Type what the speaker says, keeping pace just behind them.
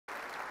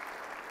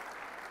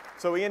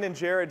So Ian and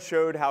Jared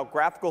showed how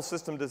graphical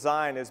system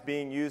design is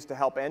being used to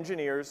help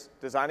engineers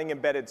designing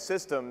embedded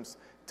systems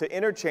to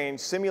interchange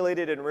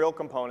simulated and real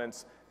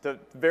components to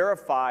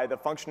verify the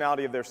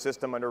functionality of their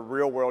system under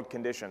real-world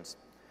conditions.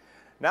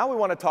 Now we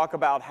want to talk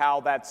about how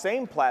that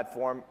same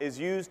platform is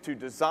used to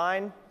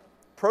design,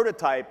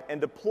 prototype, and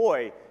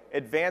deploy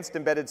advanced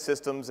embedded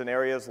systems in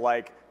areas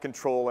like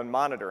control and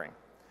monitoring.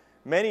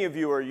 Many of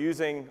you are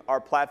using our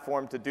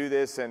platform to do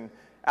this in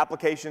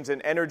applications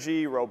in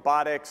energy,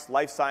 robotics,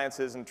 life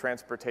sciences, and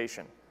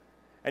transportation.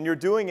 And you're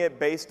doing it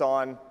based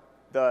on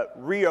the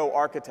RIO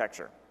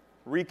architecture,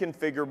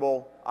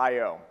 reconfigurable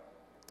I/O.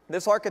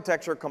 This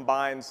architecture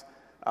combines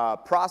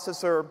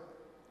processor,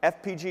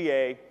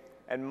 FPGA,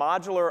 and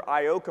modular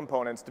I/O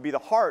components to be the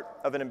heart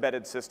of an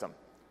embedded system.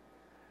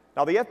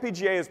 Now, the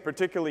FPGA is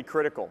particularly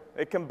critical.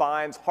 It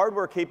combines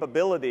hardware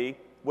capability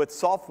with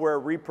software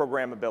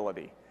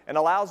reprogrammability and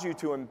allows you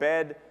to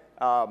embed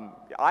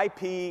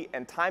IP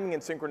and timing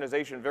and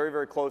synchronization very,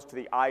 very close to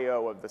the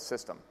I/O of the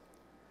system.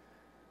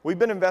 We've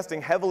been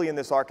investing heavily in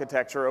this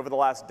architecture over the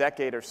last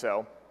decade or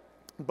so,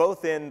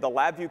 both in the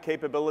LabVIEW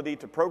capability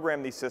to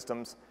program these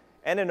systems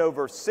and in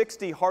over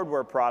 60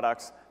 hardware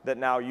products that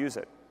now use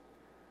it.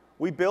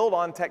 We build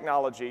on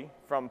technology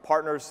from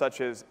partners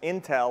such as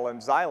Intel and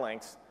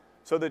Xilinx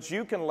so that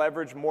you can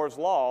leverage Moore's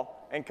Law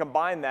and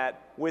combine that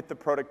with the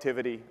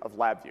productivity of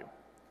LabVIEW.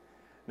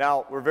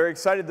 Now, we're very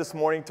excited this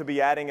morning to be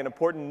adding an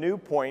important new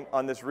point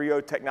on this RIO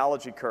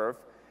technology curve.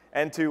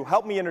 And to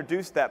help me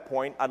introduce that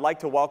point, I'd like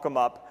to welcome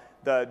up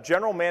the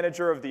General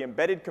Manager of the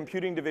Embedded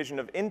Computing Division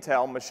of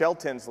Intel, Michelle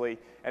Tinsley,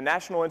 and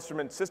National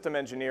Instruments System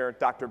Engineer,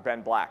 Dr.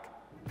 Ben Black.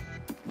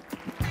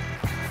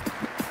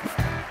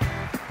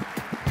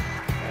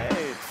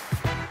 Hey.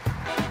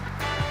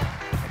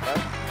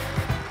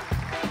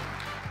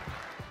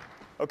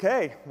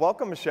 Okay,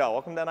 welcome, Michelle.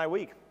 Welcome to NI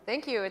Week.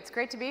 Thank you. It's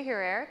great to be here,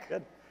 Eric.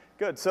 Good.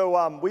 Good.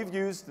 So we've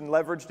used and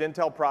leveraged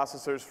Intel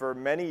processors for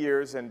many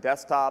years in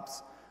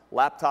desktops,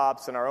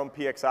 laptops, and our own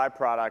PXI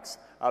products.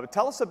 But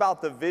tell us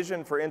about the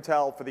vision for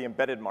Intel for the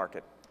embedded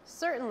market.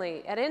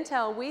 Certainly. At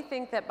Intel, we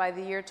think that by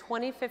the year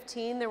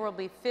 2015, there will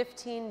be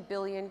 15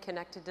 billion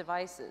connected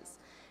devices.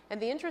 And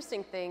the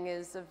interesting thing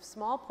is a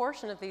small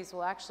portion of these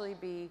will actually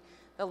be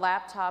the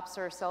laptops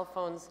or cell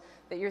phones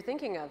that you're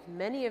thinking of.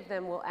 Many of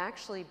them will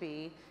actually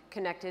be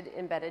connected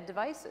embedded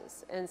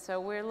devices. And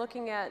so we're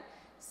looking at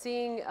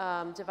seeing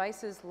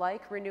devices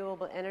like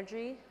renewable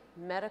energy,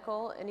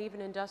 medical, and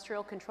even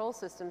industrial control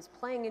systems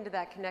playing into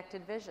that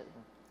connected vision.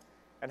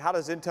 And how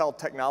does Intel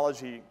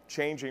technology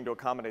changing to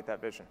accommodate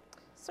that vision?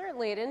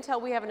 Certainly, at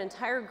Intel, we have an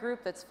entire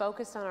group that's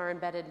focused on our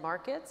embedded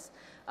markets.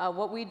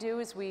 What we do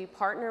is we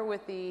partner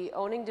with the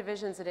owning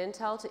divisions at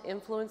Intel to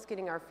influence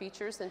getting our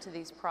features into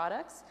these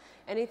products.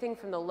 Anything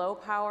from the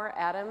low-power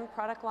Atom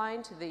product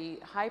line to the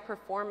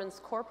high-performance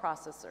core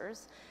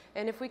processors.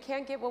 And if we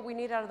can't get what we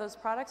need out of those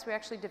products, we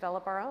actually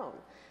develop our own.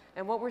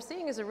 And what we're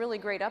seeing is a really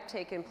great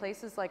uptake in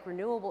places like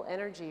renewable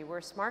energy,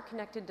 where smart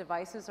connected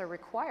devices are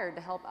required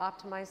to help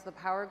optimize the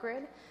power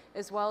grid,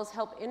 as well as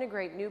help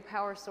integrate new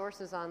power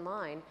sources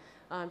online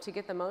to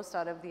get the most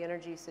out of the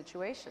energy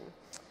situation.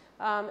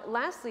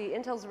 Lastly,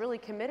 Intel's really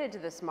committed to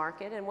this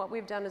market, and what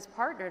we've done is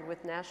partnered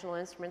with National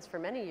Instruments for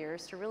many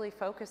years to really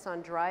focus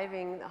on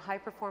driving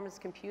high-performance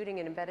computing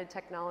and embedded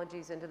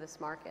technologies into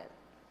this market.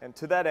 And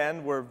to that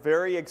end, we're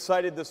very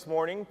excited this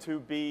morning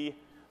to be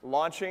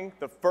launching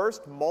the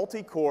first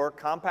multi-core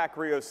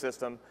CompactRIO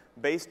system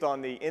based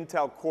on the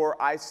Intel Core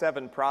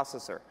i7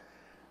 processor.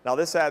 Now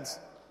this adds,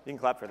 you can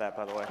clap for that,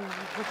 by the way.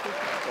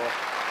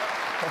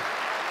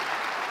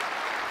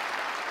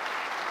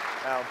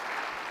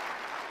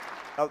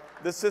 Now,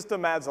 this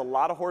system adds a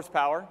lot of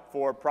horsepower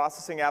for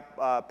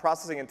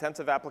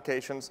processing-intensive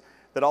applications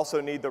that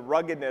also need the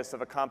ruggedness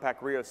of a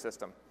CompactRIO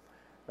system.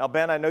 Now,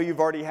 Ben, I know you've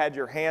already had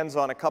your hands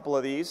on a couple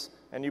of these,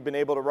 and you've been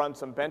able to run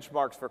some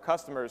benchmarks for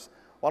customers.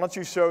 Why don't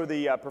you show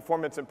the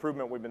performance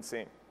improvement we've been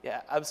seeing?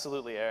 Yeah,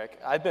 absolutely, Eric.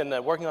 I've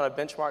been working on a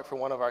benchmark for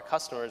one of our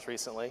customers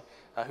recently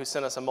who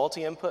sent us a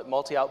multi-input,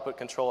 multi-output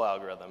control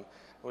algorithm.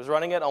 I was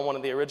running it on one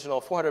of the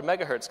original 400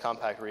 megahertz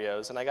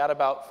CompactRIOs, and I got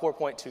about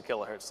 4.2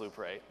 kilohertz loop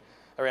rate.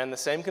 I ran the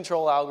same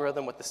control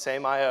algorithm with the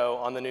same I/O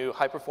on the new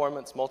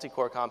high-performance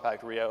multi-core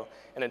CompactRIO,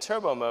 and in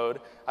turbo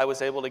mode, I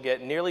was able to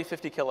get nearly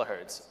 50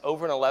 kilohertz,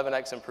 over an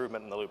 11x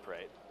improvement in the loop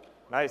rate.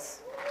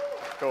 Nice.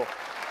 Cool.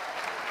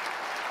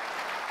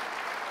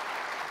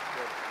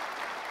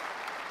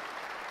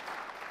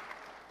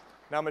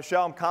 Now,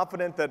 Michelle, I'm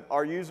confident that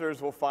our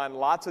users will find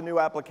lots of new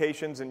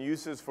applications and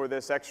uses for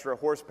this extra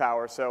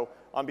horsepower. So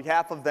on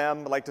behalf of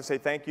them, I'd like to say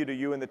thank you to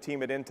you and the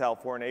team at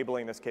Intel for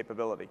enabling this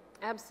capability.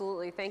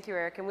 Absolutely. Thank you,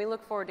 Eric. And we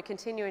look forward to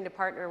continuing to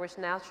partner with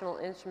National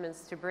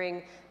Instruments to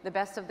bring the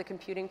best of the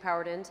computing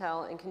power to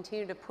Intel and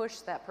continue to push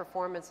that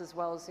performance as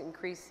well as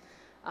increase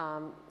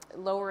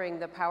lowering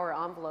the power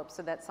envelope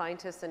so that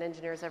scientists and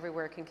engineers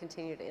everywhere can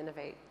continue to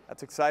innovate.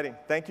 That's exciting.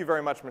 Thank you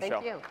very much,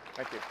 Michelle. Thank you.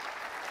 Thank you.